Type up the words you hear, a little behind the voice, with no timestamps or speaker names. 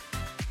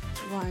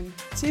1,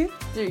 2,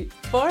 3,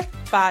 4,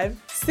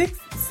 5, 6,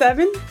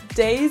 7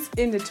 days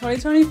into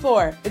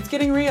 2024. It's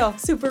getting real.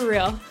 Super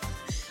real.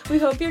 We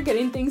hope you're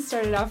getting things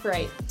started off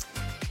right.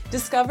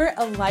 Discover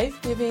a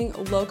life-giving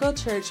local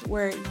church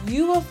where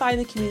you will find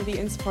the community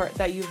and support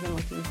that you've been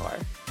looking for.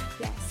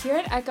 Yes, here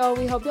at Echo,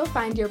 we hope you'll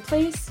find your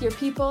place, your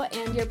people,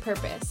 and your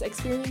purpose,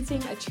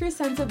 experiencing a true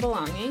sense of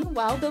belonging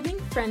while building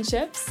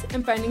friendships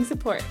and finding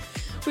support.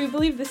 We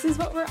believe this is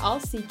what we're all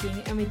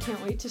seeking, and we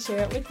can't wait to share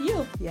it with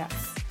you.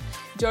 Yes.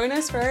 Join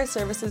us for our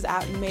services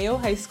at Mayo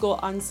High School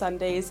on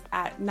Sundays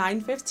at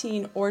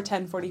 9:15 or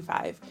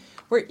 10:45.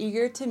 We're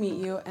eager to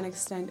meet you and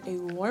extend a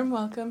warm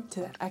welcome to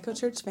the Echo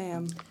Church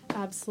fam.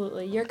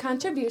 Absolutely. Your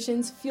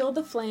contributions fuel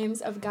the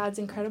flames of God's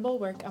incredible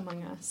work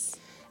among us.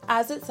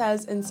 As it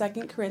says in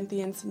 2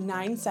 Corinthians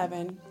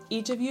 9:7,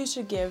 each of you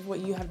should give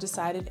what you have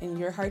decided in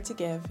your heart to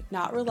give,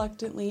 not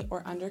reluctantly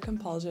or under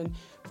compulsion,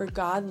 for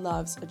God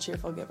loves a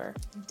cheerful giver.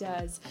 It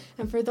does.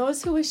 And for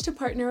those who wish to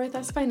partner with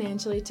us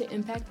financially to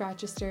impact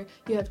Rochester,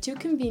 you have two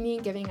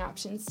convenient giving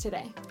options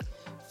today.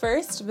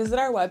 First, visit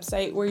our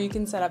website where you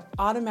can set up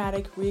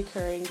automatic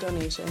recurring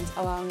donations,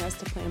 allowing us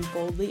to plan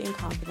boldly and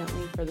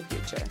confidently for the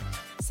future.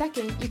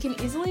 Second, you can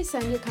easily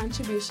send your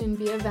contribution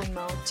via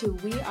Venmo to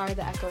We Are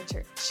the Echo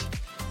Church.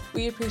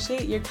 We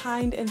appreciate your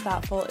kind and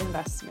thoughtful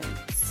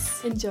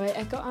investments. Enjoy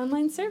Echo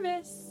Online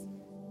service.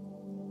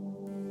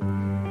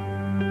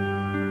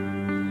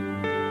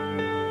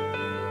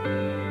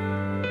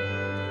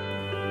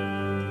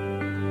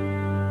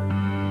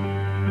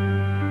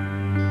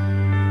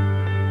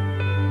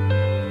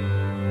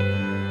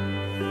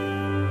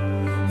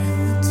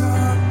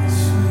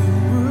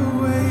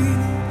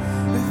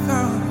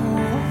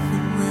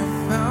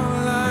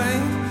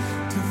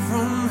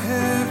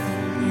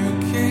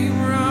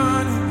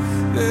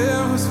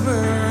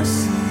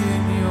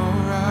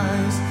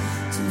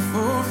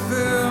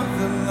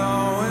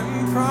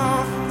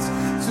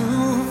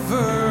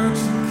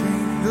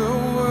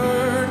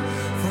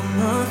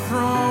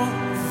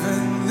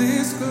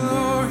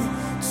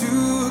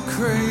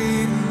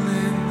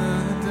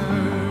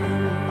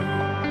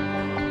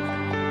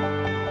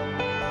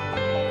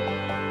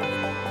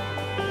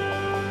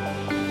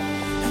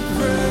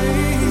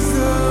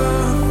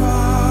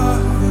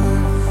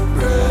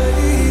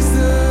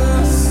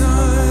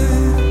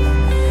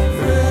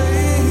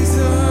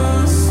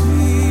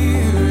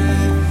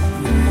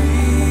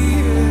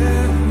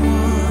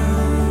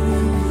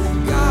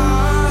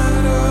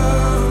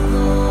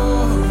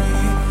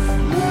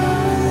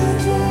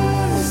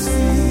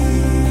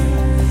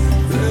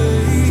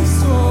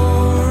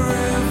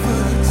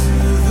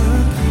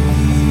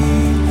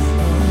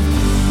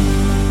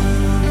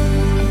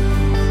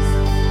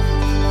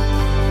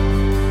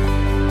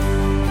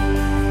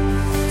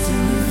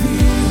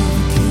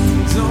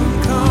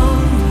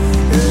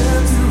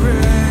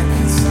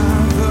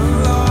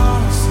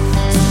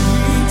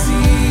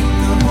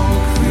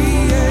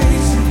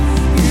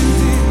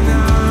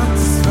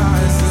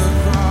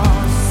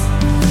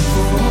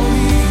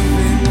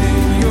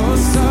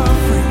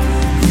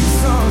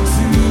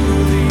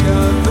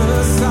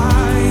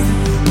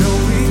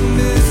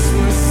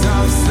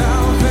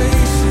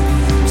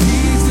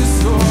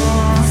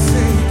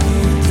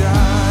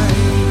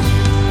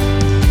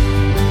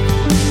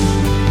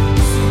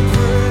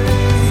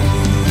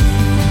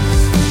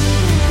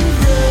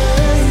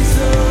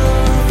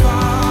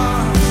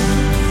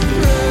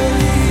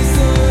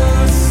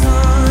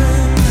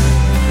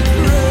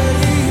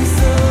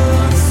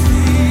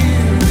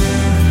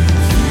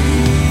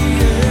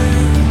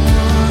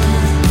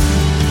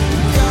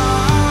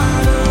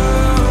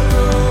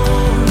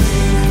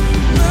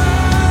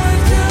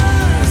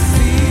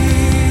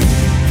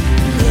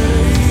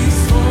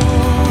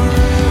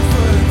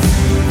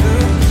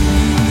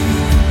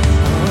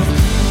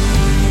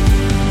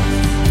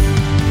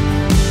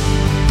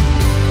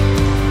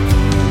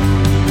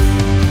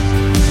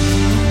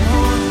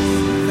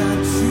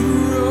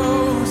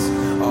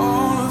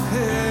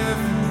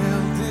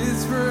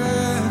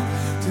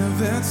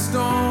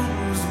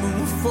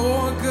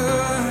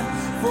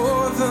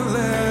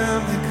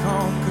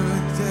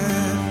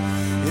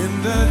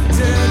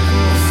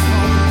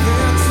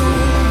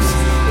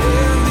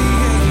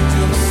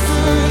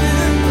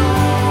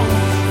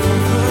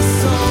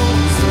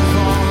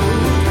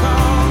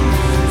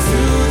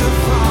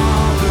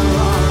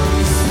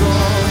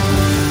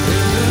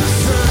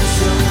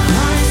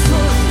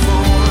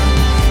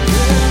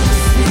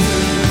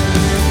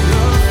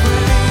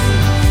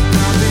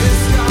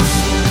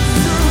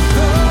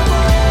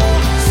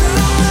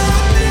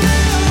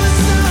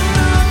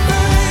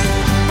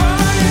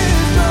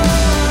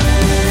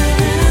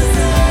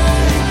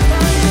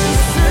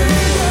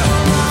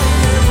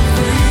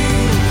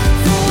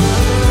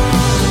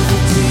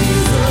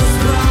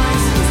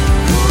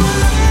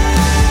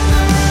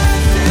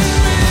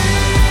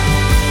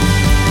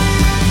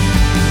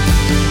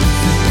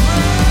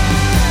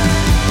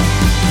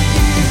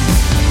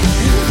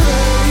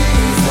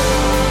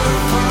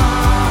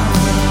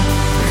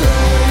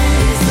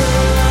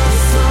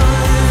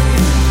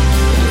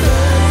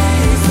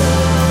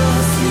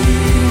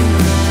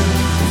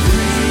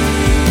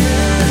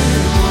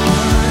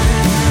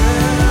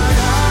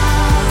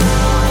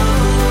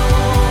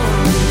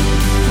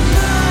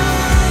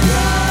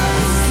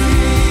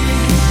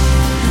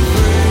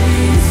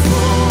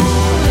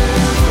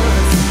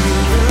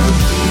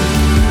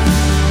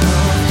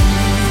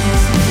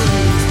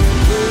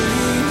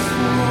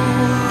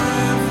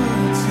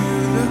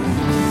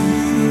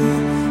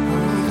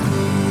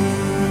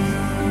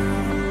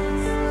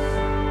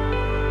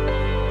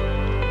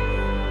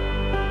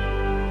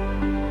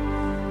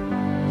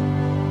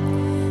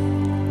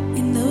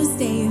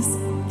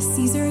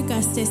 Caesar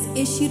Augustus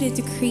issued a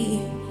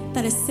decree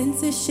that a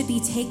census should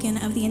be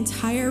taken of the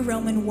entire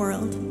Roman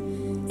world,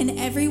 and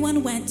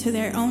everyone went to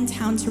their own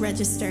town to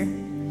register.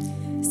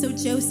 So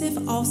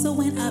Joseph also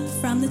went up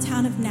from the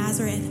town of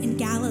Nazareth in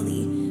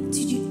Galilee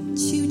to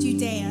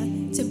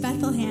Judea, to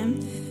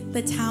Bethlehem,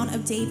 the town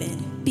of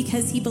David,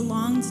 because he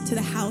belonged to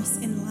the house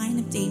and line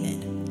of David.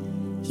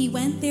 He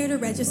went there to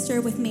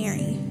register with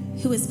Mary,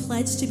 who was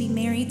pledged to be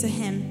married to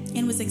him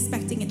and was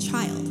expecting a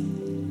child.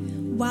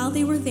 While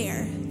they were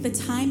there, the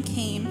time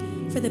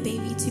came for the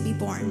baby to be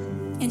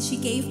born, and she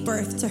gave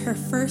birth to her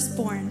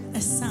firstborn,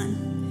 a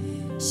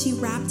son. She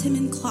wrapped him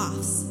in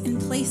cloths and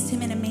placed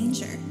him in a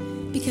manger,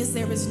 because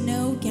there was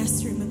no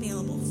guest room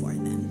available for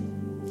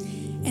them.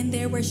 And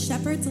there were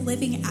shepherds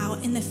living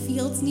out in the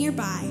fields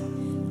nearby,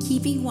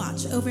 keeping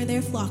watch over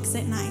their flocks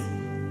at night.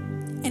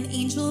 An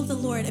angel of the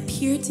Lord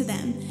appeared to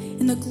them,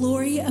 and the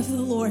glory of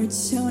the Lord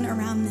shone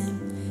around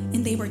them,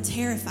 and they were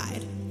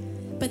terrified.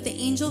 But the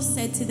angel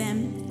said to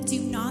them, "Do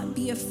not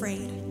be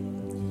afraid.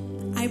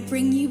 I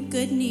bring you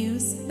good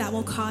news that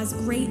will cause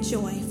great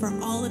joy for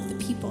all of the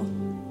people.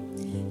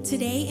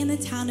 Today in the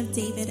town of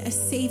David, a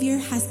Savior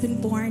has been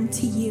born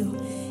to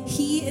you.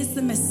 He is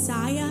the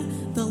Messiah,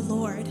 the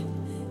Lord.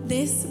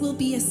 This will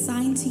be a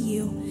sign to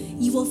you.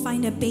 You will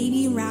find a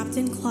baby wrapped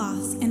in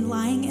cloths and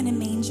lying in a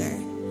manger."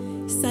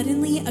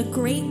 Suddenly, a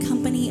great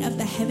company of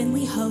the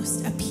heavenly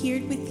host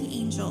appeared with the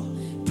angel,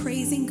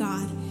 praising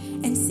God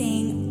and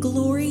saying,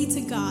 "Glory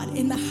to God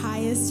in the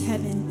highest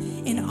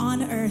heaven, and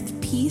on earth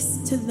peace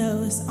to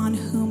those on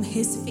whom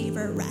his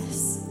favor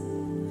rests."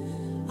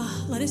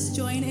 Let us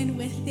join in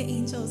with the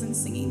angels in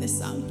singing this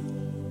song.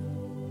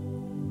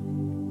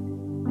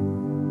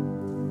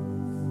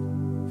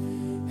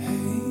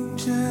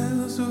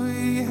 Angels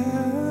we have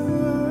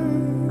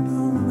heard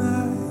all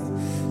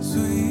night,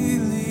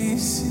 sweetly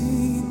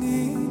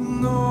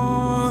singing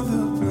o'er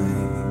the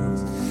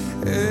plains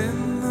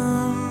and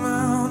the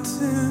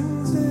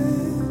mountains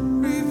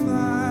in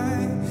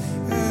reply,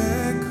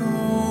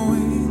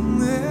 echoing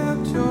their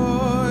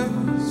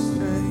joyous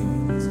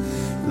strains.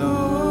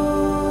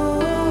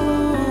 Lord,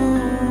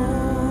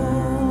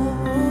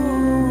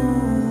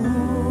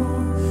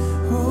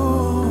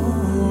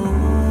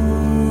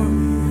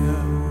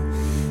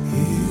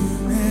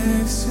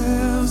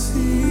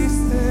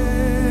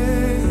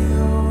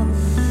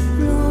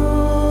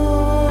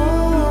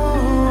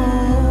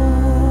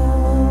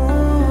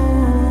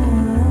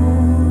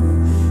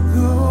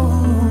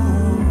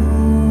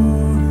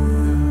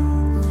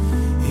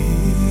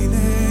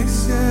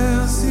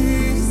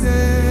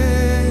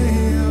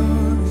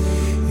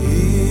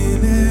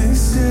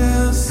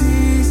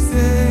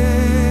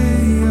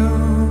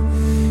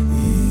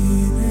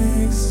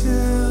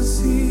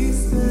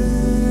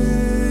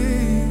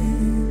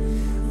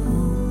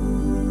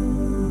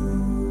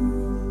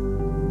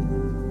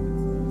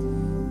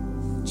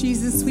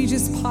 Jesus, we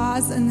just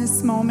pause in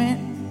this moment,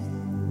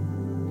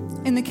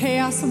 in the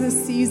chaos of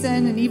this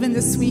season and even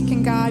this week,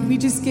 and God, we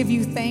just give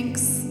you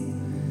thanks.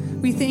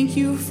 We thank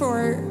you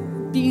for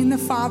being the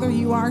Father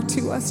you are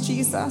to us,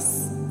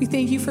 Jesus. We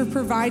thank you for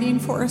providing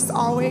for us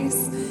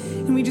always.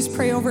 And we just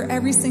pray over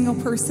every single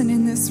person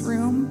in this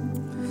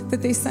room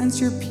that they sense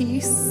your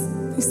peace,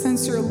 they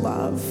sense your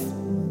love,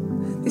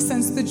 they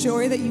sense the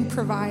joy that you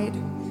provide.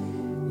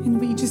 And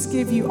we just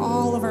give you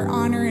all of our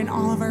honor and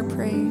all of our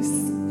praise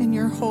in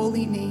your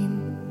holy name.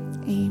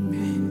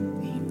 Amen.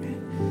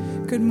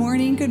 Amen. Good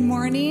morning. Good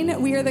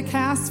morning. We are the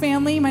Cast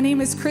family. My name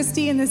is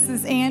Christy and this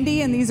is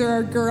Andy, and these are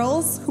our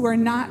girls who are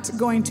not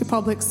going to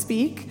public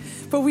speak.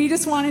 But we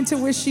just wanted to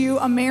wish you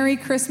a Merry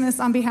Christmas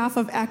on behalf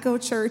of Echo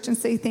Church and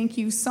say thank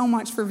you so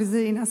much for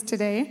visiting us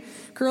today.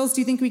 Girls,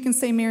 do you think we can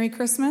say Merry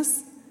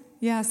Christmas?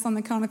 Yes, on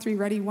the count of three.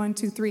 Ready? 1,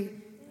 2, 3.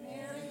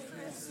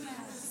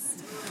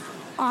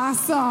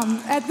 Awesome.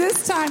 At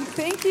this time,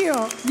 thank you.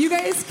 You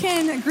guys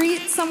can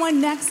greet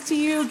someone next to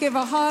you, give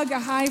a hug, a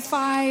high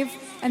five,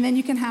 and then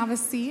you can have a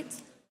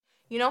seat.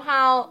 You know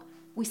how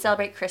we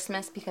celebrate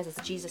Christmas because it's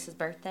Jesus'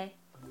 birthday?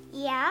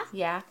 Yeah.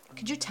 Yeah.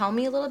 Could you tell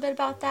me a little bit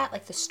about that,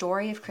 like the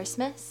story of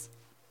Christmas?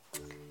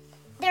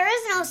 There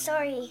is no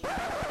story.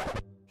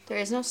 There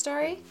is no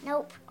story?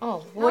 Nope.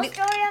 Oh. No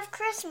story of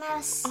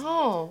Christmas.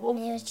 Oh. Well,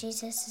 It was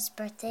Jesus'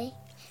 birthday,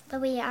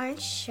 but we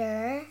aren't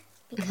sure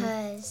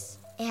because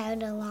it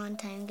happened a long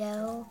time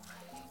ago,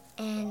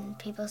 and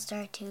people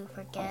start to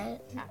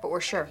forget. yeah, but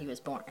we're sure he was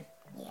born.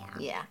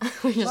 Yeah.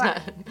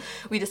 Yeah.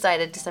 We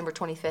decided December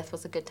 25th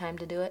was a good time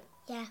to do it.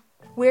 Yeah.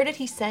 Where did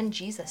he send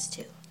Jesus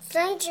to?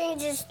 Send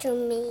Jesus to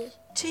me.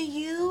 To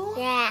you?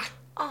 Yeah.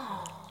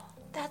 Oh,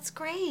 that's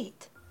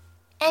great.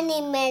 And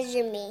he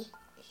measured me.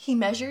 He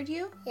measured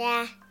you?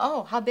 Yeah.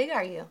 Oh, how big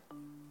are you?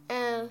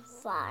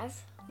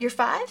 5. You're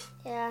 5?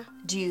 Yeah.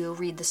 Do you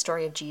read the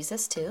story of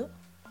Jesus too?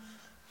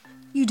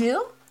 You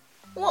do?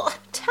 Well,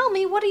 tell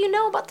me, what do you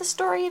know about the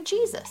story of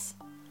Jesus?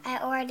 I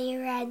already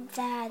read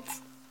that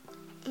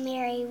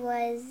Mary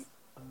was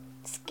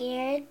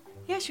scared.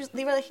 Yeah,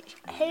 they were like,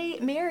 "Hey,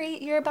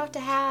 Mary, you're about to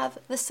have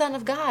the Son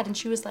of God." And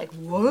she was like,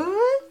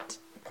 "What?"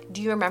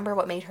 Do you remember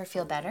what made her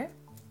feel better?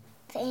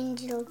 the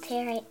angel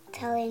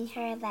telling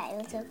her that it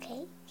was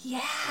okay?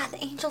 Yeah,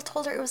 the angel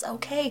told her it was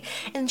okay.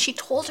 And she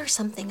told her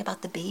something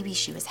about the baby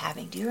she was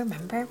having. Do you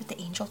remember what the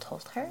angel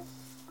told her?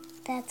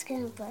 That's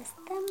gonna bless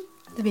them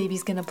The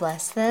baby's gonna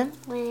bless them.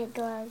 when it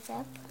grows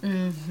up.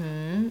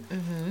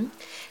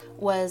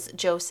 Was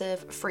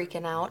Joseph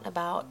freaking out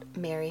about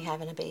Mary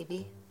having a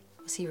baby?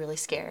 Was he really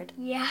scared?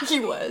 Yeah. He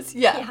was,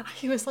 yeah.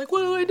 He was like,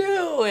 what do I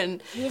do?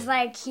 And He's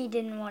like, he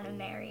didn't want to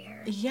marry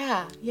her.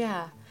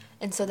 yeah.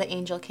 And so the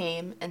angel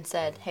came and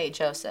said, hey,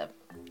 Joseph,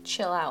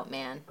 chill out,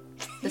 man.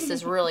 This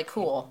is really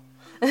cool.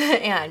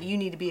 And you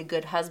need to be a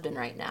good husband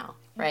right now,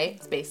 right?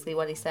 It's basically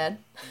what he said.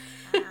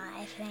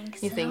 I think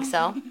so. You think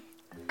so?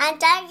 I'm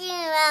talking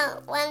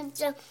about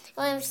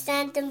when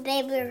Santa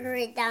baby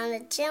hurried down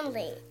the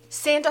chimney.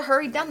 Santa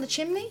hurried down the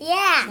chimney?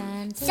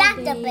 Yeah.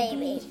 Santa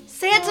baby.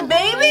 Santa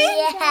baby?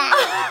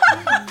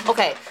 Yeah.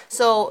 Okay,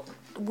 so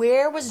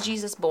where was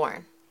Jesus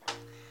born?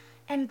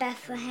 In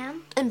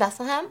Bethlehem. In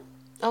Bethlehem?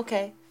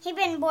 Okay. He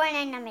been born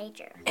in a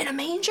manger. In a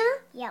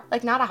manger? Yep.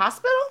 Like not a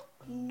hospital?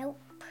 Nope.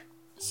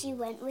 She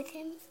went with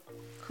him.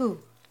 Who?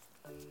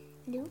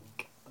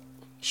 Luke.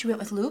 She went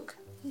with Luke?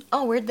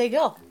 Oh, where'd they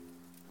go?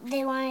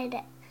 They wanted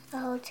a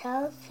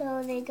hotel,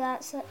 so they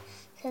got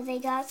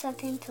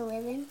something to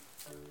live in.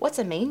 What's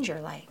a manger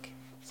like?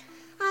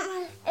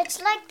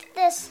 It's like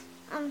this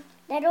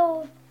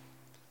little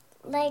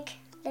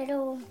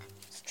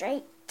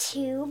straight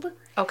tube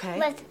Okay.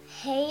 with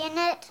hay in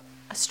it.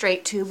 A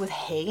straight tube with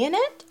hay in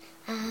it?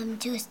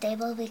 To a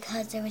stable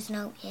because there was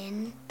no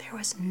inn. There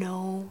was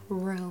no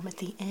room at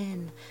the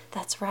inn.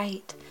 That's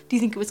right. Do you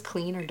think it was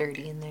clean or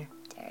dirty in there?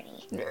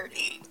 Dirty.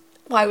 Dirty.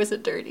 Why was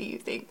it dirty, you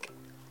think?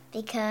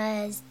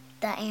 Because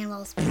the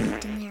animals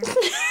pooped in there.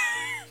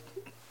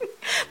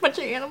 Bunch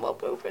of animal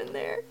poop in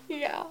there.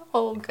 Yeah.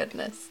 Oh,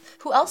 goodness.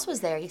 Who else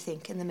was there, you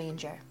think, in the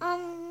manger?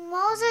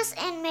 Moses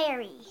and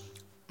Mary.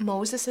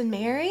 Moses and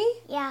Mary?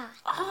 Yeah.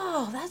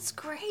 Oh, that's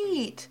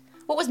great.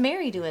 What was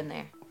Mary doing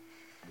there?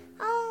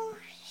 Oh,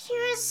 she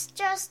was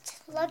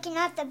just looking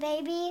at the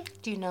baby.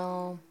 Do you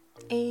know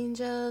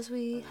angels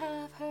we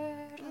have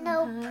heard? on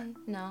Nope. high?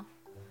 No.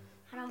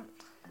 I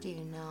Do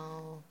you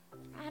know?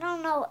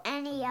 don't know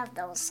any of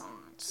those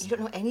songs. You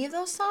don't know any of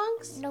those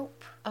songs?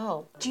 Nope.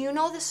 Oh. Do you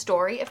know the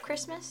story of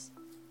Christmas?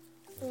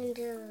 And,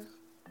 Can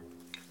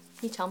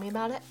you tell me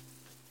about it?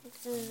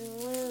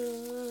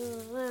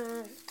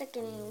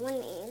 sticking in one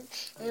ear,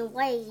 and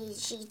why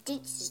is she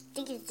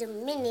sticking so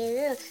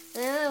many?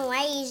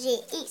 Why is she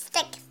eat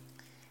sticks?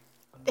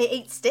 They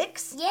ate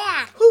sticks?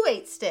 Yeah. Who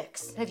ate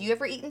sticks? Have you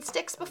ever eaten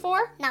sticks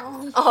before?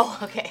 No. Oh,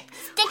 okay.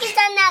 Sticks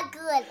are not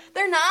good.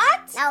 They're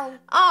not? No.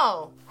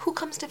 Oh. Who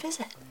comes to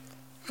visit?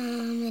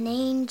 An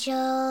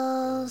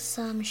angel,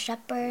 some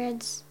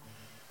shepherds,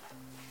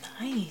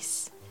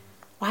 Nice.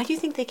 Why do you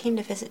think they came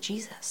to visit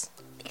Jesus?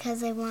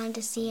 because they wanted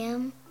to see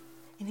him.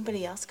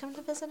 Anybody else come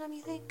to visit him,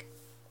 you think?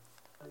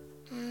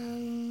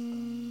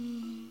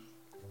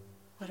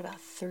 What about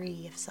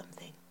 3 of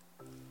something?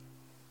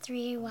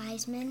 3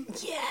 wise men.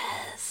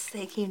 Yes,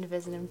 they came to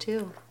visit him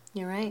too.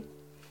 You're right.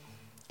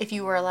 If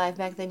you were alive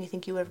back then, you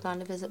think you would have gone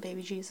to visit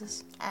baby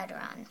Jesus? I'd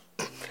run.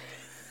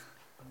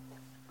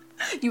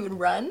 You would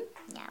run?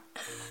 Yeah.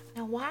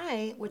 Now,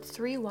 why would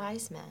 3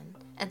 wise men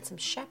and some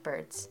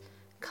shepherds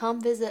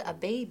come visit a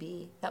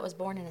baby that was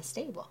born in a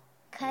stable?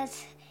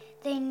 Because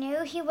they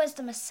knew he was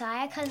the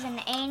Messiah, because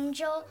an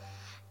angel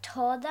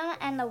told them,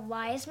 and the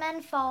wise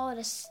men followed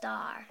a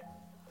star.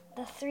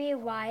 The 3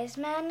 wise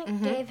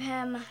men gave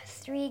him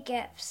 3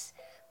 gifts: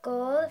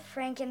 gold,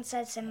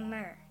 frankincense, and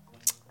myrrh.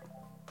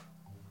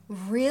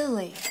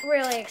 Really?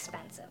 Really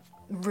expensive.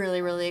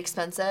 Really, really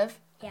expensive?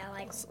 Yeah,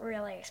 like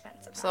really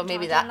expensive. So I'm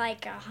maybe talking that-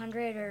 like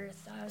 $100 or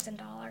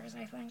 $1,000,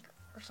 I think,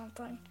 or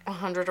something.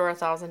 $100 or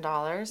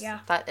 $1,000? Yeah.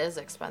 That is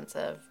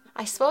expensive.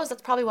 I suppose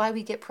that's probably why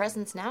we get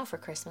presents now for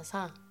Christmas,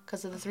 huh?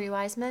 Because of the 3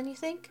 wise men, you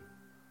think?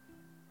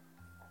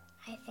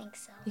 I think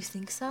so. You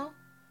think so?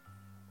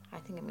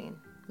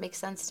 Makes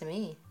sense to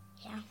me.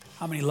 Yeah.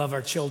 How many love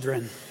our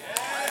children?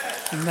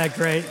 Isn't that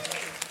great?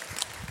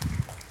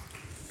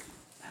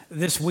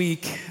 This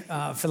week,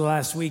 for the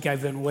last week,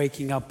 I've been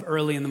waking up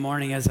early in the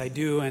morning as I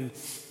do, and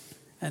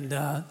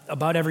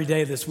about every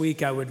day this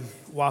week, I would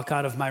walk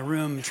out of my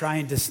room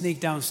trying to sneak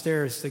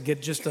downstairs to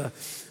get just a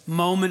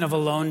moment of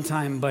alone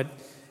time, but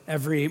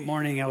every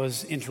morning I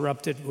was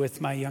interrupted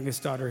with my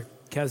youngest daughter,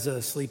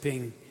 Keza,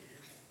 sleeping,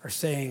 or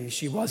saying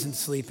she wasn't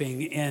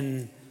sleeping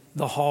in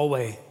the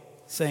hallway,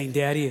 saying,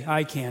 "Daddy,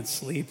 I can't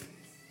sleep."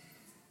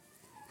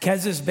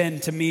 Keza's been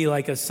to me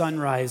like a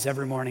sunrise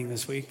every morning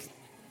this week.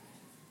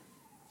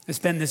 It's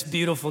been this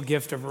beautiful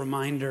gift of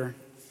reminder,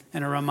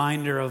 and a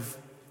reminder of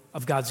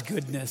God's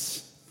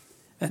goodness.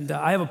 And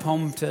I have a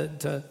poem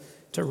to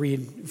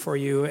read for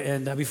you.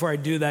 And before I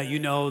do that, you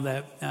know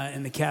that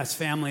in the Cass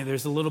family,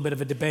 there's a little bit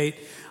of a debate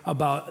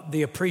about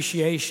the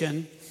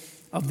appreciation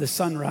of the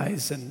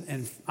sunrise.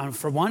 And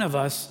for one of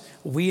us,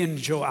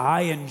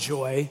 I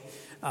enjoy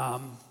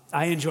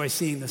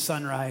seeing the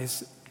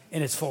sunrise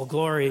in its full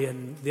glory,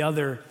 and the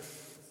other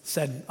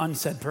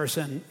unsaid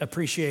person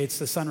appreciates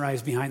the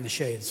sunrise behind the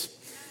shades.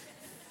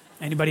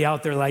 Anybody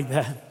out there like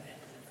that?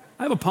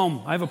 I have a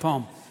poem.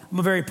 I'm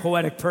a very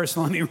poetic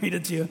person. Let me read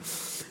it to you.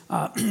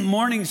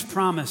 Morning's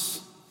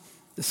promise.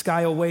 The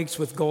sky awakes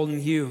with golden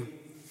hue.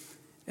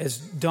 As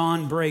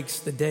dawn breaks,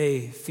 the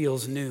day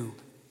feels new.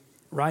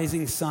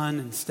 Rising sun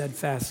and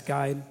steadfast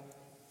guide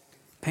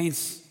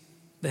paints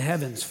the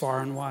heavens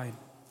far and wide.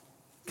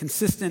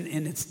 Consistent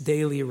in its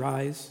daily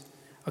rise,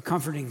 a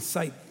comforting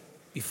sight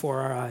before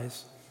our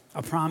eyes.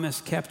 A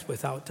promise kept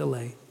without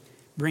delay,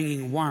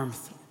 bringing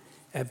warmth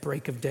at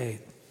break of day.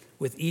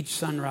 With each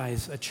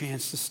sunrise, a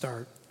chance to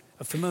start.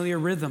 A familiar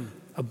rhythm,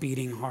 a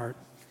beating heart.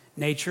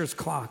 Nature's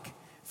clock,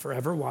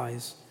 forever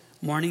wise.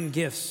 Morning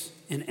gifts,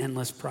 an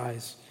endless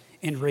prize.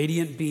 In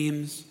radiant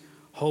beams,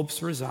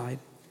 hopes reside.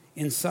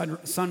 In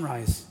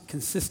sunrise,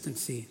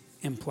 consistency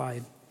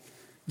implied.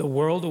 The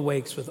world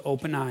awakes with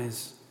open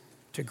eyes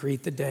to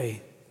greet the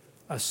day,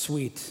 a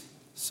sweet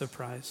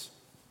surprise.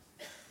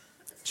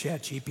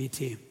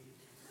 ChatGPT.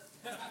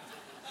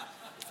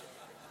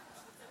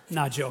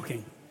 Not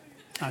joking.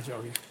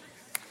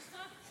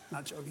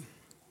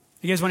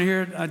 You guys want to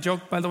hear a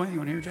joke, by the way? You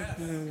want to hear a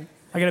joke?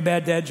 I got a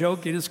bad dad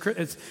joke. It's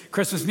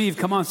Christmas Eve.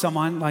 Come on,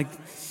 someone. Like,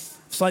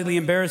 slightly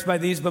embarrassed by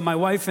these, but my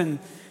wife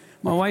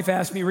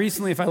asked me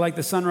recently if I like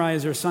the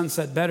sunrise or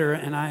sunset better,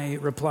 and I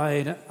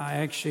replied, I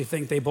actually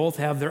think they both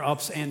have their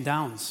ups and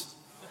downs.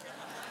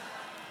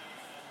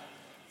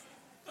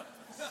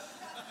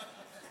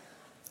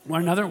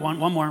 One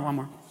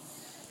more.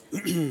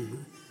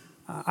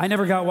 I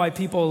never got why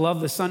people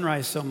love the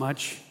sunrise so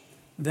much.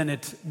 Then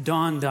it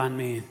dawned on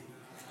me.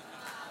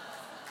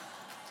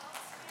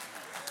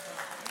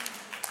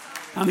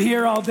 I'm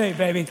here all day,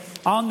 baby,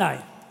 all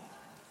night.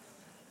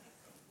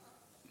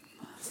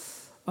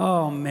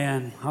 Oh,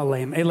 man, how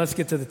lame. Hey, let's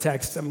get to the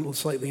text. I'm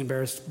slightly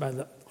embarrassed by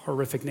the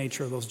horrific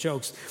nature of those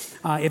jokes.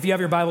 If you have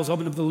your Bibles,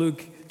 open up to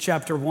Luke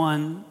chapter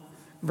 1,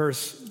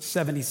 verse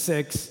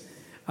 76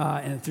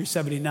 and through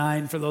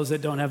 79. For those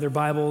that don't have their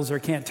Bibles or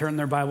can't turn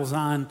their Bibles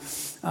on,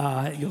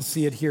 you'll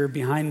see it here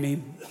behind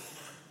me.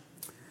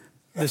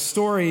 The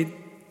story,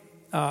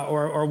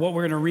 or what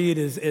we're going to read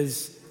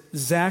is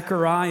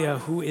Zechariah,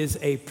 who is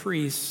a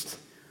priest,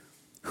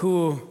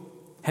 who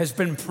has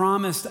been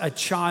promised a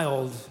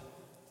child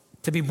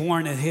to be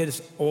born at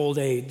his old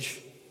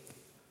age.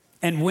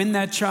 And when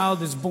that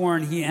child is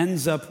born, he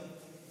ends up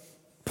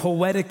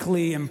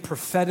poetically and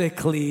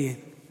prophetically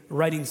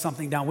writing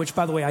something down, which,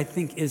 by the way, I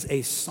think is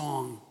a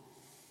song.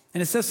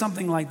 And it says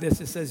something like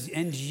this. It says,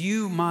 "And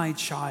you, my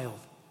child,"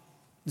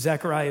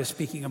 Zechariah is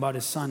speaking about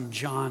his son,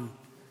 John.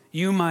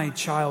 "You, my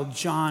child,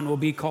 John, will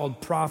be called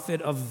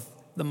prophet of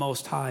the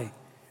Most High,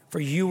 for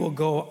you will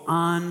go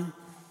on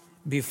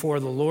before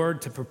the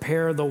Lord to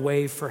prepare the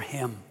way for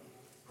him,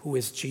 who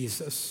is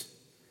Jesus,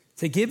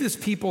 to give his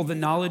people the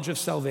knowledge of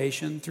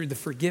salvation through the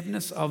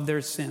forgiveness of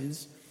their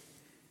sins,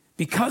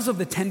 because of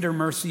the tender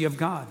mercy of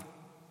God,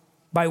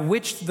 by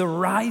which the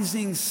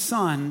rising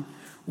sun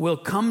will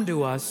come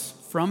to us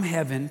from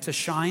heaven to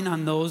shine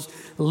on those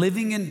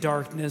living in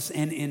darkness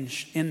and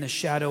in the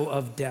shadow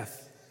of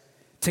death,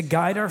 to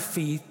guide our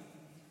feet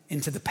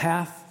into the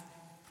path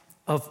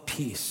of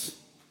peace."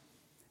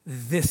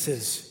 This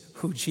is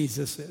who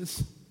Jesus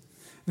is.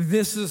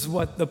 This is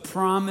what the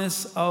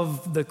promise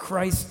of the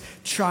Christ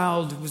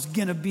child was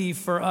going to be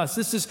for us.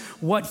 This is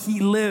what he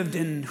lived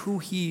and who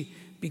he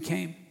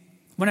became.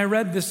 When I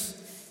read this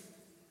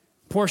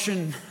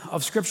portion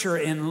of scripture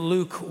in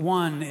Luke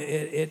 1,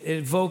 it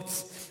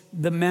evoked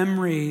the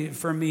memory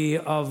for me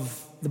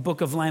of the book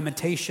of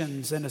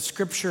Lamentations, and a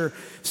scripture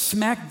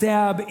smack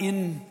dab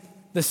in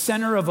the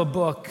center of a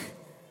book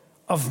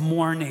of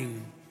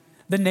mourning.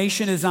 The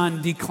nation is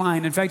on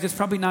decline. In fact, it's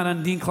probably not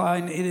on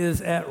decline. It is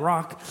at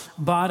rock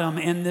bottom.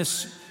 And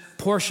this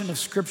portion of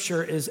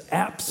scripture is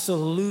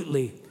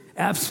absolutely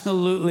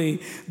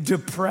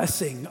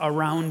depressing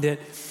around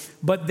it.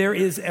 But there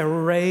is a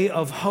ray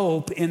of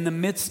hope in the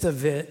midst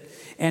of it.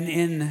 And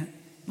in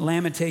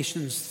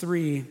Lamentations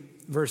 3,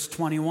 verse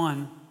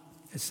 21,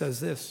 it says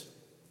this: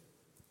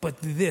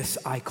 "But this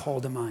I call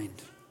to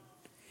mind,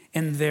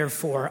 and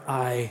therefore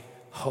I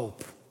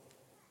hope.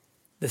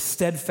 The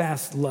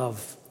steadfast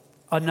love."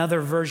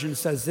 Another version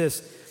says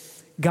this: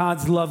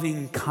 God's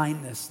loving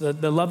kindness.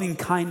 The loving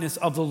kindness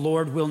of the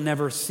Lord will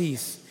never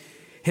cease.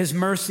 His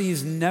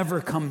mercies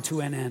never come to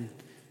an end,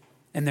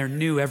 and they're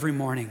new every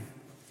morning.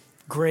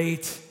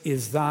 Great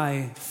is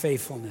thy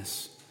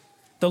faithfulness.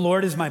 The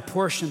Lord is my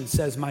portion,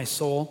 says my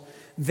soul.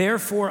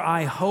 Therefore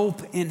I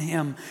hope in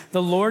him.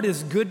 The Lord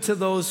is good to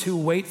those who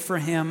wait for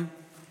him,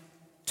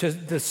 to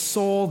the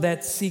soul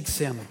that seeks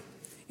him.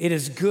 It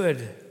is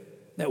good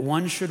that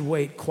one should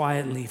wait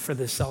quietly for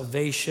the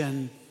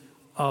salvation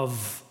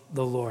of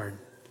the Lord.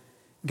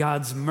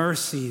 God's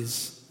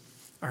mercies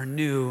are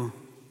new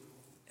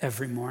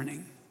every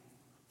morning.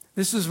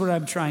 This is what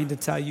I'm trying to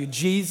tell you.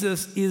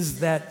 Jesus is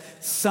that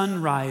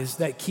sunrise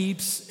that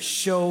keeps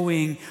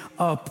showing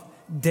up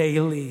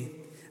daily.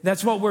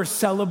 That's what we're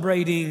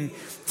celebrating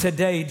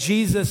today.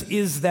 Jesus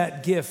is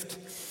that gift.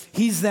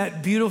 He's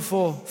that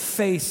beautiful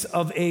face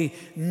of a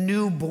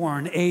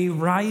newborn, a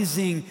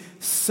rising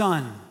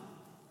sun.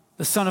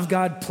 The Son of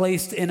God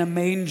placed in a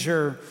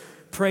manger,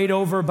 prayed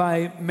over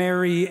by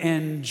Mary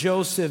and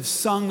Joseph,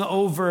 sung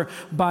over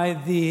by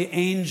the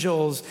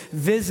angels,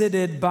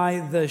 visited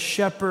by the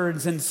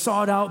shepherds, and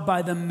sought out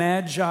by the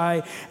magi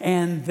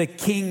and the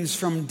kings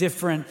from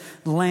different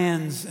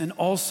lands, and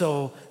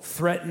also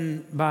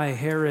threatened by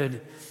Herod,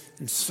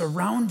 and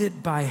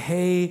surrounded by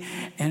hay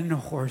and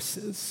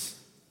horses.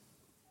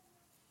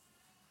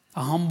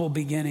 A humble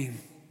beginning,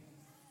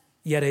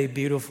 yet a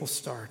beautiful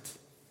start.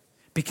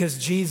 Because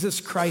Jesus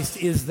Christ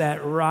is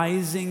that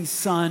rising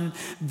sun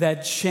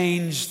that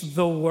changed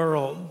the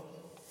world.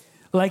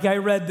 Like I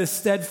read, the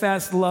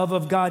steadfast love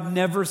of God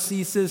never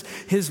ceases.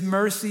 His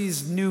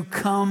mercies never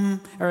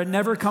come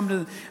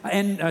to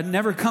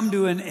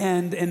an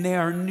end, and they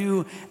are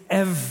new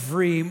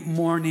every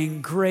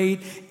morning.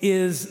 Great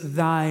is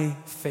thy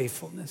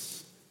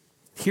faithfulness.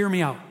 Hear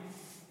me out.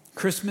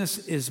 Christmas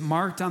is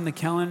marked on the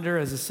calendar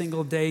as a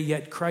single day,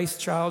 yet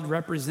Christ child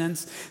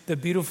represents the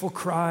beautiful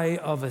cry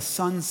of a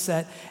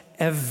sunset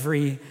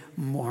every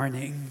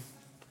morning.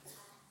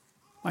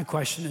 My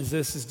question is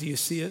this, do you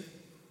see it?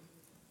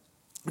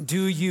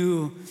 Do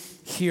you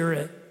hear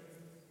it?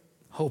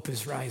 Hope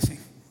is rising.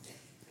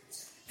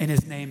 And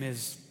his name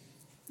is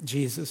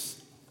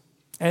Jesus.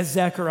 As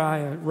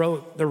Zechariah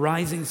wrote, the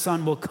rising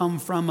sun will come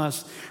from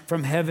us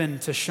from heaven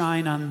to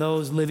shine on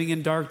those living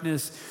in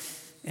darkness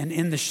and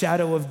in the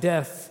shadow of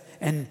death,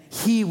 and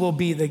he will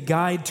be the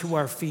guide to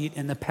our feet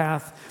in the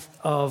path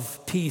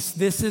of peace.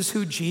 This is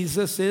who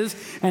Jesus is,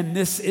 and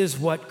this is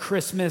what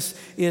Christmas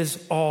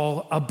is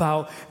all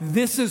about.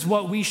 This is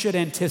what we should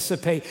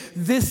anticipate.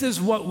 This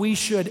is what we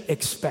should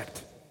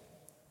expect.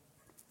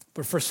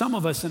 But for some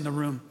of us in the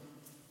room,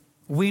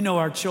 we know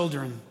our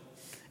children,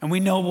 and we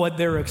know what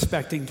they're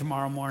expecting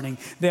tomorrow morning.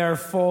 They are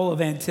full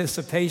of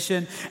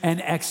anticipation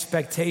and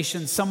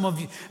expectation. Some of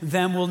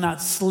them will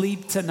not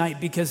sleep tonight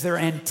because they're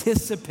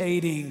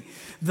anticipating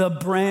the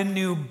brand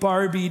new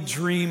Barbie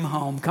dream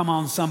home. Come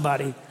on,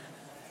 somebody.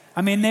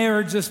 I mean, they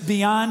are just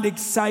beyond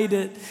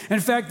excited. In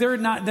fact, they're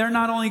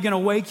not only going to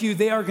wake you,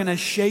 they are going to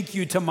shake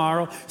you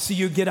tomorrow. So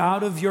you get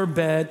out of your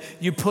bed,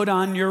 you put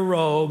on your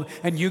robe,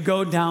 and you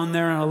go down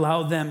there and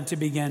allow them to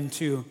begin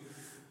to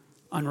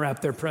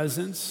unwrap their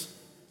presents.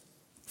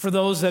 For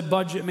those that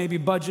maybe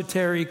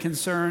budgetary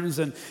concerns,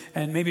 and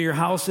maybe your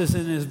house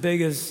isn't as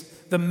big as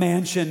the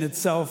mansion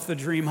itself, the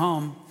dream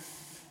home.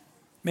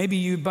 Maybe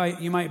you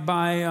might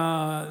buy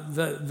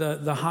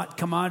the hot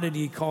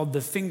commodity called the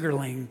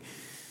fingerling,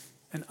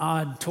 an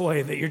odd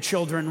toy that your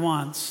children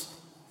wants,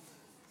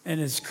 and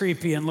is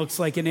creepy and looks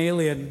like an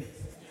alien.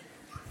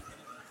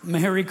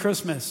 Merry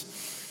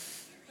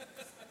Christmas.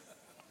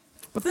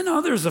 But then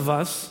others of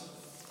us,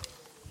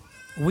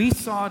 we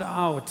sought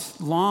out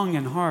long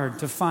and hard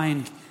to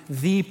find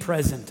the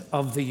present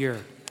of the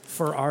year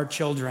for our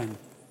children.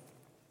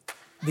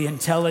 The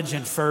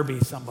intelligent Furby,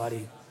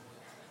 somebody.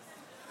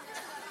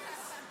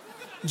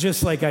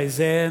 Just like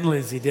Isaiah and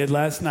Lizzie did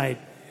last night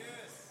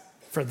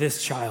for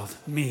this child,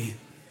 me.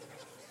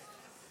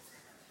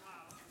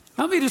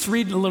 Let me just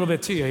read a little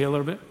bit to you, a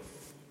little bit.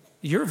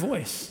 Your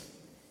voice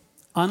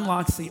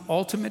unlocks the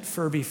ultimate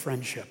Furby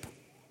friendship.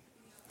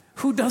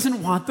 Who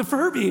doesn't want the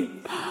Furby?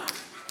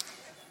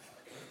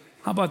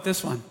 How about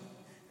this one?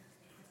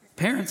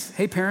 Parents,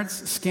 hey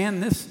parents,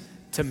 scan this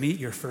to meet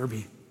your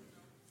Furby.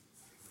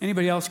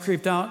 Anybody else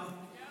creeped out?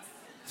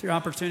 It's your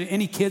opportunity.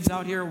 Any kids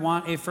out here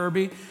want a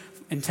Furby?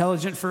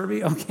 Intelligent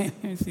Furby? Okay,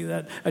 I see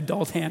that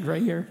adult hand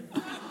right here.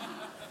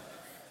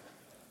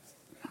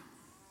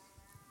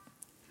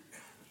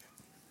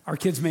 Our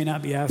kids may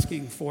not be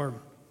asking for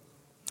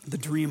the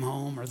dream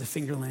home or the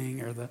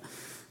fingerling or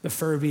the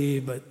Furby,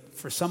 but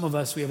for some of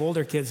us, we have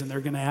older kids and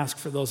they're going to ask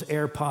for those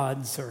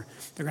AirPods, or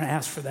they're going to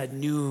ask for that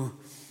new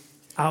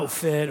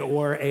outfit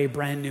or a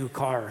brand new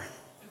car.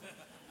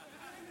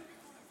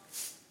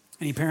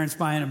 Any parents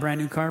buying a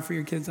brand new car for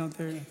your kids out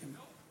there?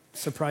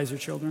 Surprise your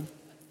children.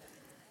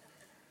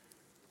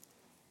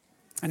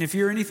 And if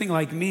you're anything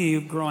like me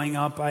growing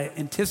up, I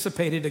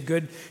anticipated a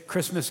good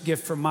Christmas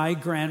gift from my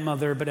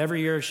grandmother, but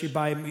every year she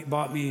bought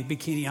me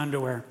bikini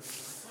underwear.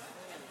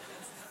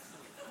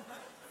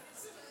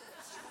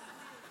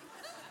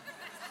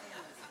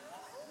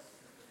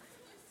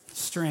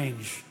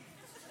 Strange.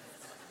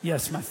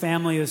 Yes, my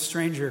family is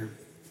stranger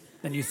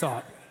than you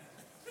thought.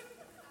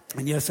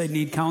 And yes, I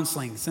need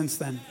counseling since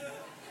then.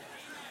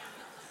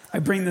 I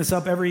bring this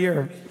up every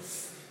year.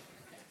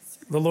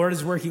 The Lord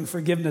is working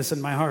forgiveness in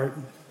my heart.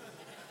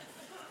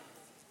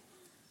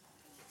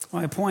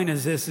 My point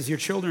is this, is your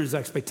children's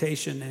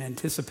expectation and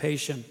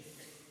anticipation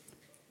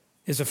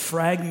is a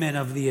fragment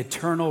of the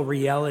eternal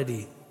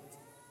reality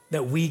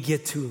that we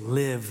get to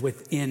live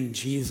within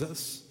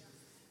Jesus.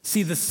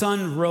 See, the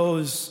sun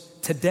rose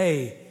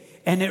today,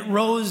 and it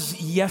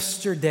rose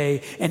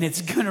yesterday, and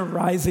it's going to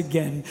rise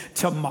again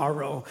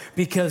tomorrow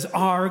because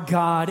our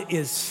God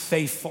is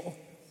faithful.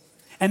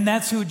 And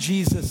that's who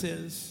Jesus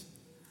is.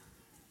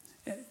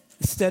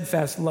 The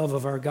steadfast love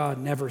of our God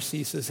never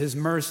ceases. His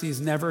mercies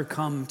never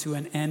come to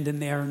an end,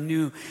 and they are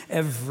new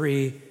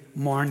every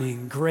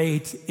morning.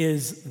 Great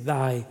is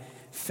thy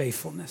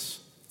faithfulness.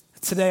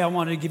 Today, I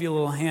wanted to give you a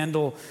little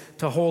handle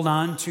to hold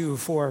on to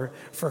for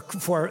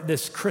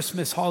this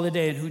Christmas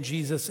holiday and who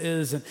Jesus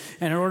is. And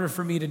in order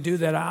for me to do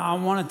that, I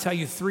want to tell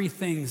you 3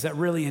 things that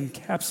really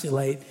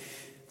encapsulate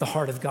the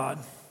heart of God.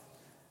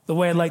 The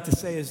way I'd like to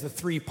say is the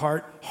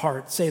 3-part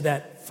heart. Say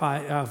that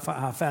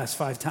fast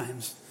 5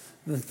 times.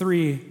 The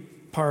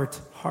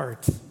 3-part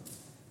heart.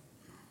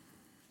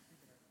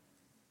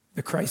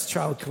 The Christ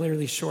child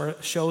clearly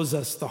shows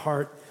us the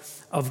heart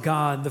of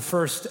God. The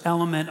first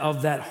element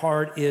of that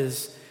heart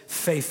is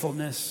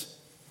faithfulness.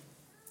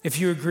 If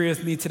you agree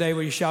with me today,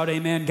 will you shout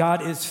amen?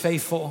 God is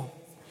faithful.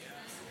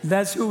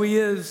 That's who he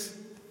is.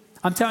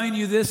 I'm telling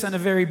you this on a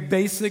very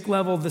basic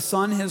level. The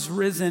sun has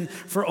risen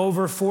for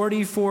over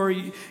 44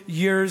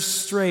 years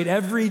straight.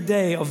 Every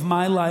day of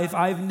my life,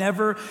 I've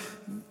never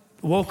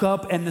woke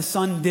up and the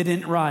sun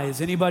didn't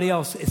rise. Anybody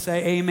else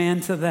say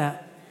amen to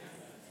that?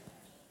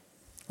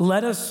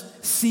 Let us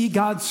see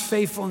God's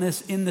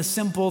faithfulness in the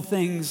simple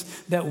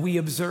things that we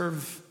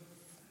observe.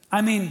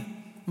 I mean,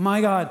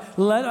 my God,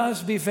 let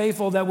us be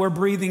faithful that we're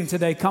breathing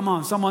today. Come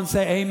on, someone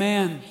say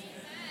amen.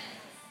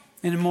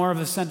 And in more of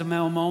a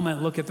sentimental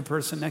moment, look at the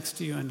person next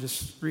to you and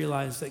just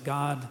realize that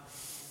God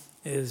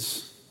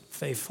is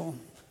faithful.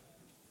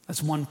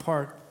 That's one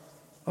part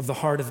of the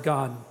heart of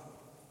God.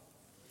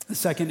 The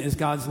second is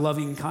God's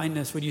loving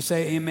kindness. Would you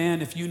say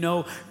amen if you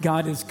know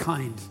God is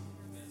kind?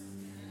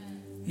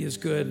 He is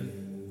good.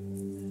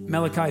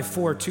 Malachi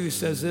 4:2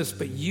 says this,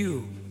 but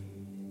you,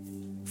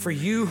 for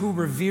you who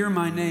revere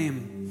my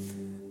name,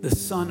 the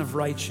Son of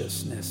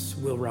Righteousness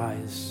will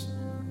rise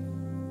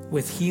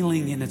with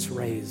healing in its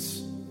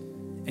rays,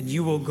 and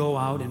you will go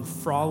out and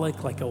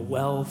frolic like a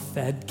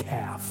well-fed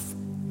calf.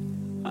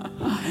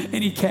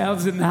 Any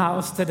calves in the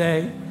house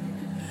today?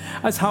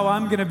 That's how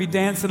I'm going to be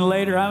dancing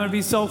later. I'm going to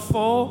be so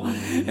full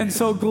and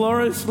so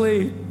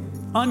gloriously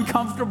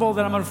uncomfortable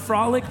that I'm going to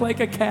frolic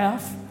like a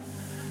calf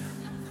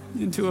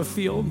into a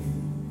field.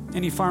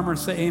 Any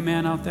farmers say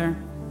amen out there?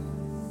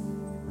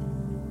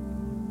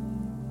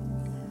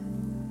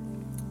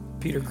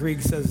 Peter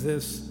Grieg says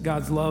this,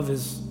 God's love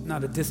is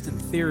not a distant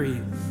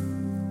theory.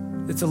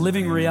 It's a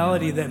living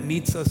reality that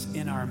meets us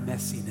in our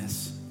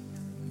messiness.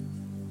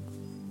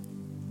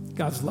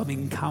 God's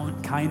loving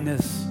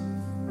kindness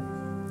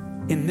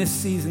in this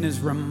season is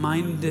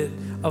reminded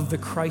of the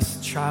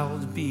Christ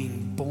child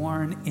being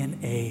born in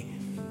a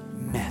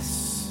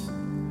mess.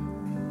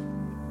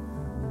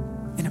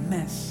 In a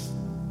mess.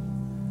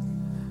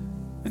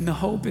 And the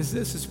hope is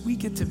this, is we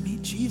get to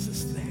meet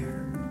Jesus there.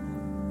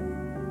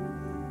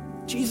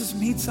 Jesus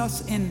meets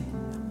us in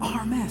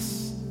our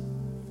mess.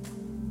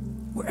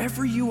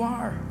 Wherever you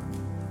are,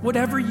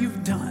 whatever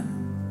you've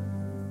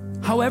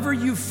done, however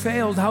you've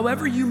failed,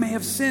 however you may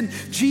have sinned,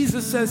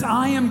 Jesus says,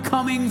 I am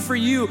coming for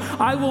you.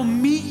 I will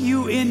meet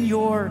you in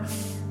your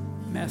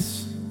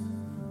mess.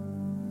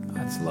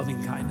 God's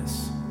loving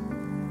kindness.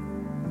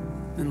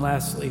 And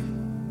lastly,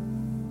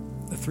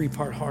 the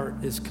 3-part heart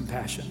is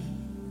compassion.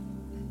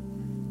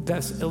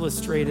 Best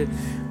illustrated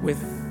with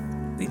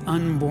the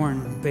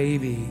unborn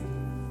baby,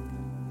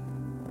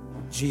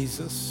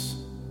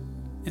 Jesus,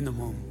 in the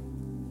womb.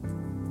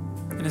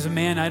 And as a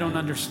man, I don't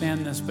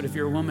understand this, but if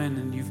you're a woman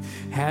and you've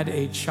had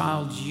a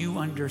child, you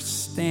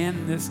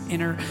understand this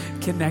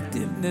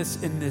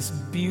interconnectedness and this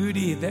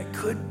beauty that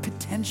could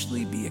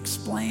potentially be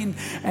explained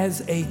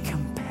as a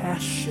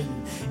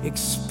compassion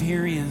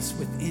experience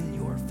within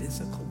your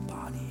physical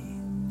body.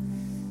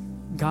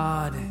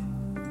 God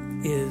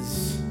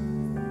is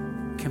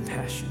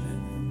compassionate.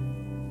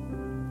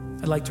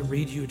 I'd like to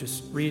read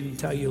and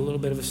tell you a little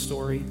bit of a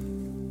story.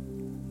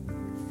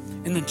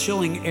 In the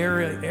chilling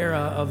era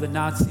of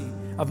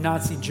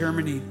Nazi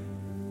Germany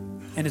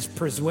and its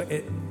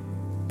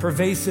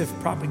pervasive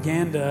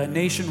propaganda, a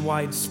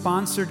nationwide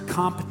sponsored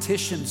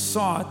competition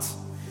sought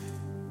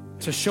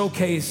to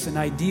showcase an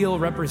ideal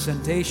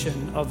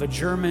representation of a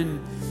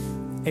German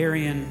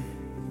Aryan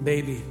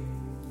baby.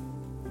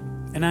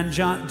 And on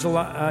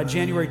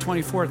January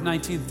 24th,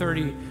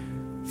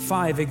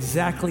 1935,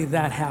 exactly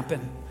that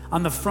happened.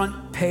 On the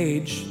front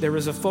page, there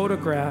was a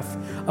photograph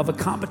of a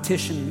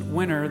competition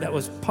winner that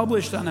was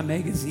published on a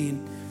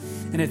magazine,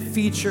 and it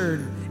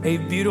featured a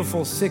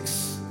beautiful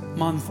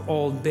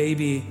 6-month-old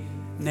baby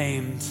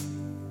named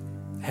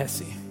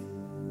Hessie.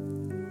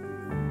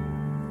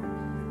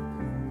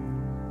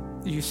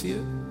 Do you see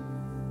it?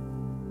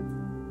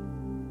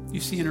 You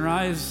see in her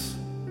eyes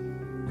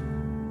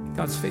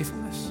God's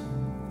faithfulness.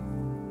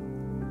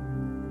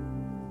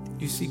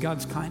 You see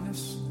God's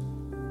kindness.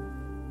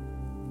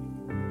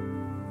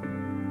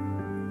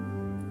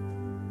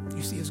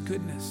 You see his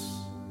goodness.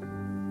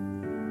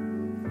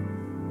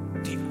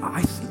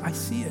 I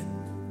see it.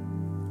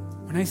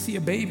 When I see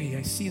a baby,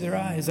 I see their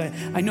eyes.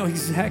 I know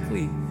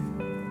exactly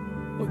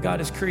what God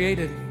has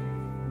created.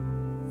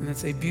 And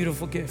it's a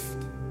beautiful gift.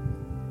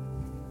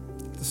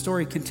 The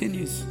story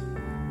continues.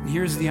 And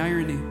here's the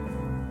irony.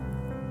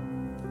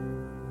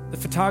 The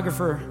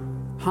photographer,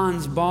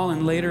 Hans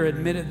Ballin, later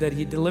admitted that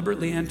he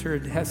deliberately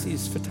entered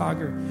Hessie's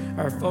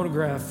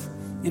photograph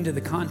into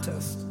the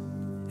contest.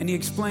 And he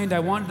explained, I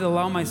wanted to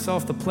allow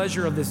myself the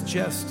pleasure of this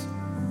jest.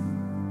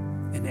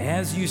 And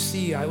as you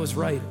see, I was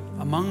right.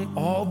 Among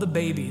all the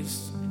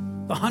babies,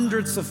 the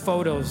hundreds of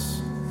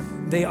photos,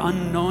 they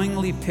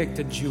unknowingly picked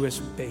a Jewish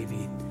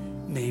baby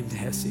named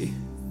Hesse.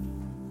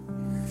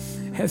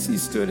 Hesse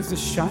stood as a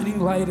shining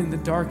light in the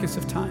darkest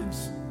of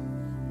times.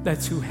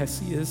 That's who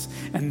Hesse is,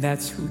 and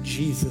that's who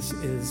Jesus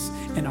is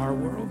in our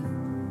world.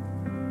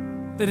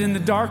 That in the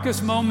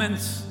darkest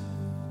moments,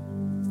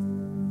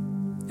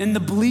 in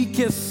the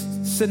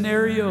bleakest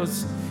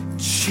scenarios,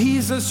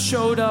 Jesus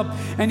showed up,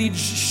 and he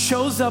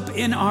shows up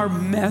in our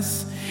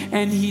mess,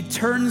 and he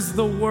turns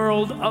the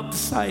world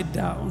upside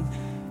down.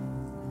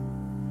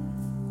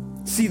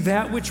 See,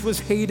 that which was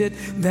hated,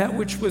 that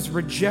which was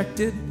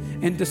rejected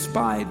and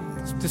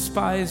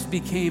despised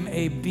became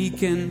a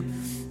beacon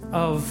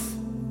of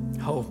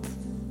hope.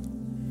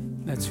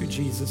 That's who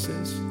Jesus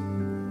is.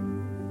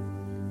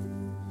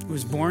 He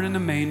was born in a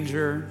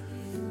manger,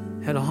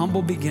 had a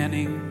humble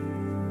beginning,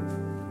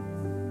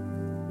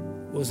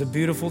 was a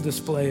beautiful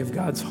display of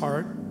God's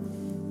heart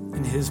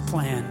and his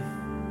plan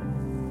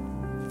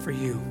for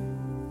you,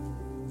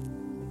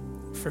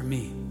 for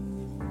me,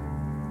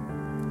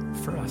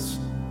 for us.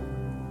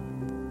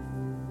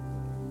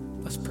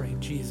 Let's pray.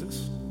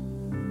 Jesus,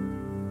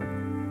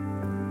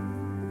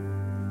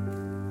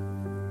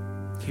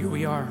 here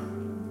we are.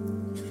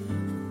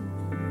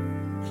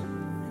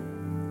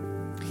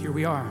 Here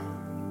we are.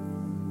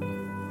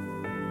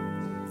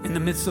 In the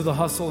midst of the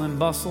hustle and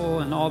bustle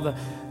and all the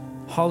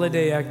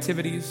holiday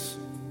activities,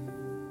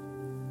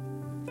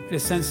 I get a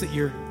sense that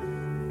you're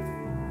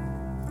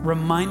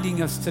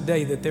reminding us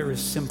today that there is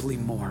simply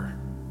more.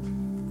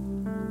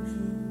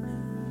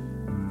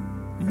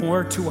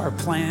 More to our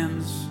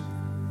plans,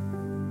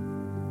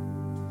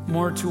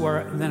 more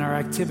than our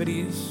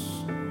activities.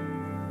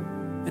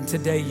 And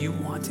today you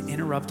want to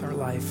interrupt our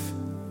life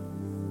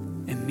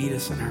and meet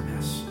us in our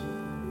mess.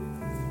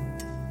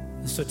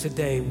 And so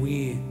today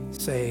we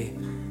say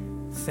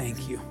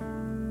thank you.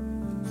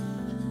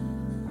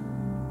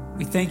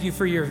 We thank you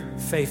for your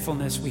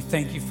faithfulness. We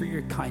thank you for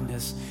your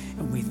kindness.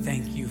 And we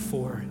thank you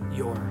for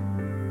your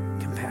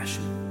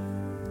compassion.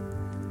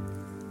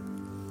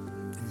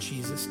 In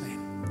Jesus' name.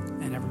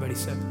 And everybody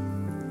said,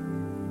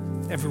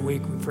 every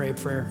week we pray a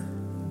prayer.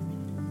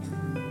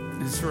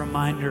 And it's a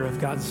reminder of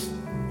God's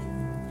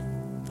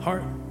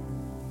heart,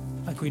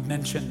 like we'd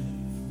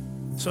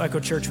mentioned. So Echo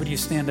Church, would you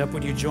stand up?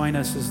 Would you join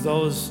us as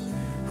those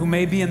who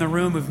may be in the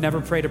room who've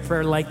never prayed a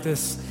prayer like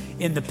this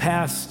in the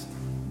past?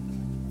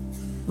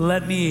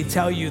 Let me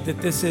tell you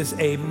that this is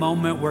a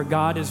moment where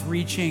God is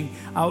reaching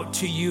out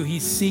to you.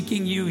 He's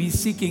seeking you. He's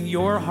seeking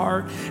your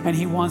heart, and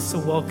he wants to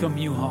welcome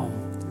you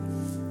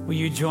home. Will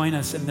you join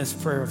us in this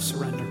prayer of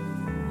surrender?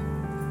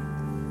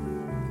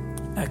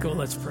 Echo,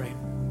 let's pray.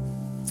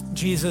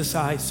 Jesus,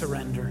 I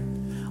surrender.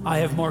 I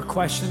have more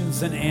questions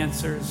than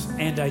answers,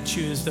 and I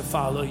choose to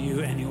follow you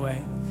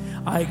anyway.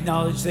 I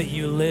acknowledge that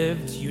you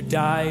lived, you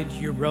died,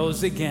 you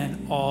rose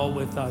again, all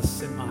with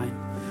us in mind.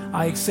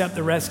 I accept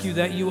the rescue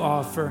that you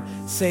offer.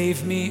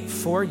 Save me,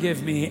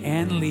 forgive me,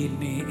 and lead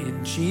me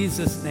in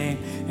Jesus' name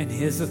and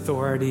his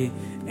authority.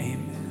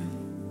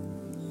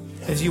 Amen.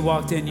 As you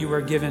walked in, you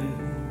were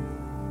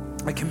given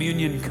a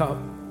communion cup.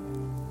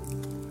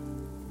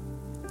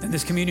 And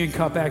this communion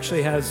cup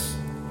actually has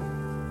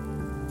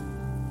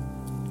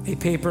a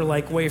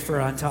paper-like wafer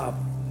on top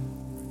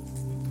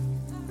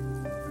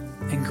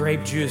and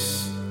grape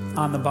juice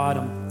on the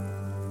bottom.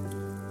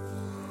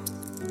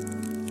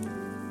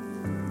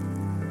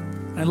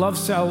 I love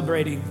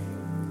celebrating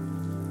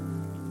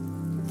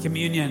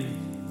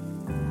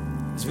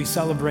communion as we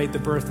celebrate the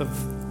birth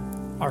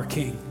of our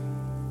King.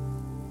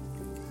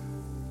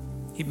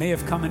 He may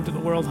have come into the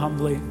world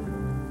humbly,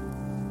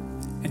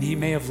 and he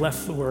may have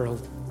left the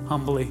world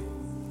humbly,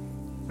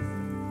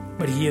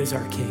 but he is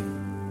our King.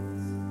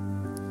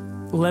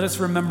 Let us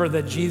remember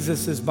that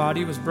Jesus'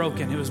 body was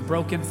broken. It was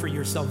broken for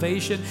your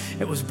salvation.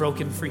 It was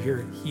broken for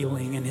your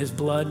healing. And his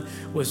blood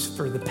was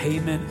for the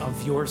payment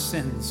of your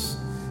sins,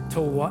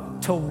 to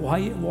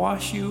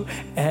wash you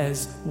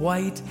as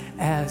white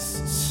as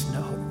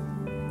snow.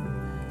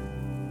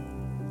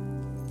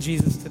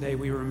 Jesus, today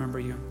we remember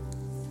you,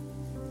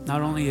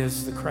 not only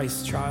as the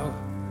Christ child,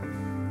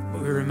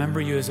 but we remember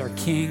you as our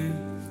King,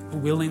 who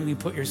willingly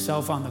put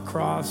yourself on the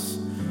cross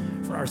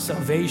for our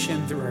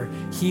salvation, through our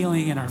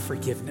healing and our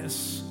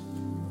forgiveness,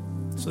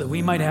 so that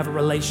we might have a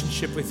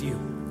relationship with you.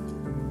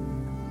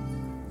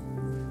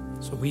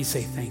 So we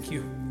say thank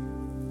you.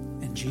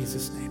 In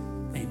Jesus' name,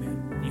 amen.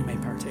 You may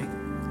partake.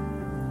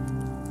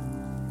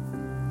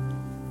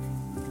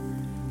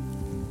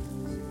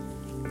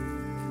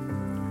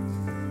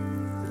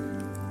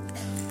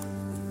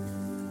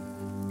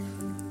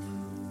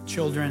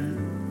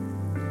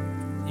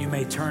 Children, you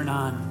may turn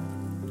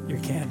on your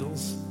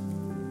candles.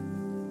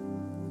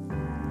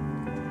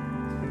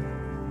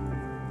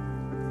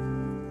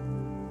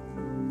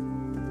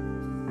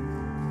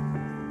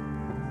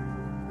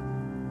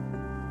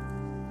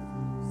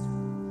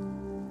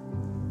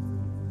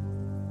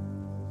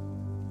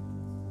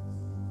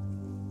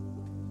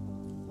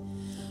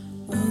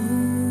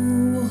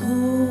 Oh,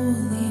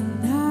 holy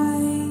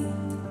night,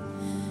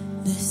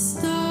 the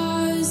stars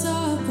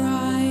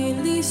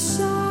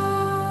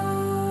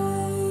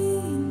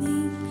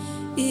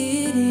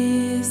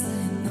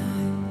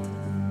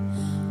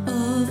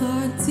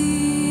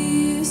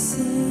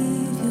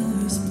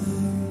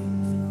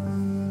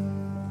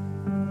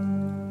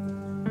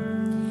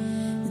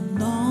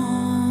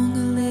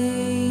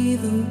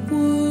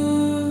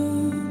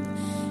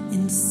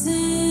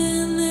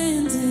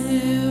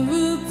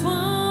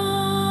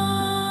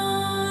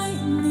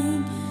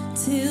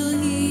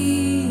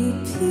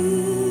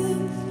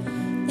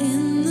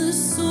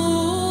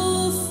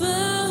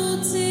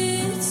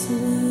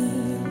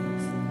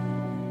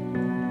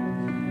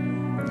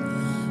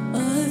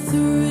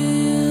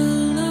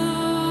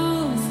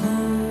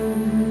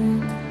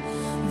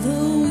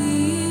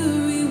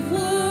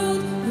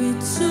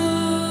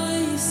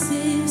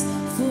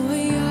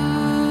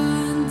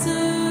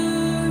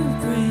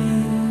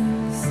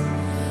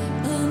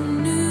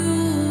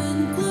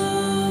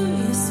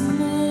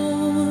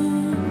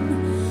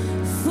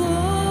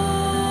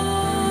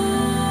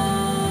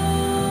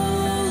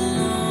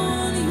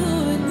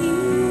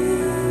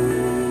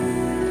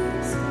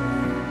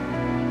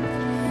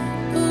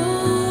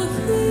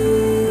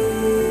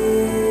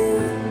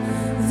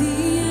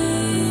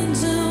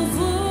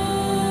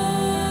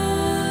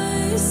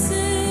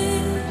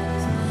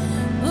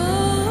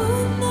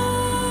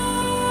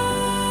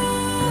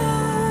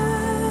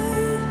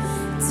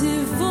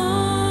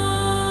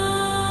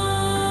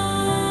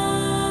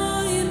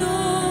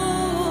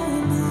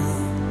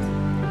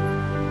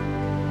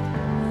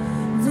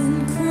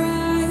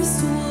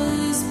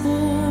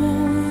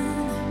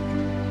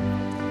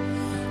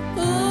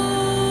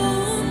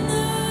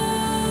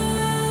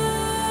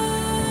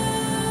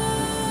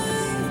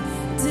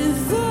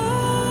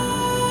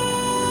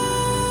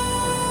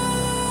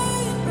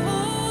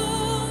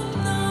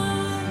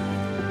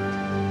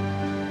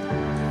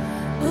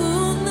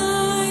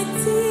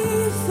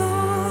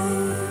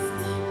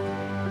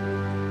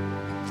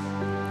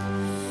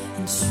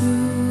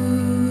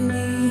true.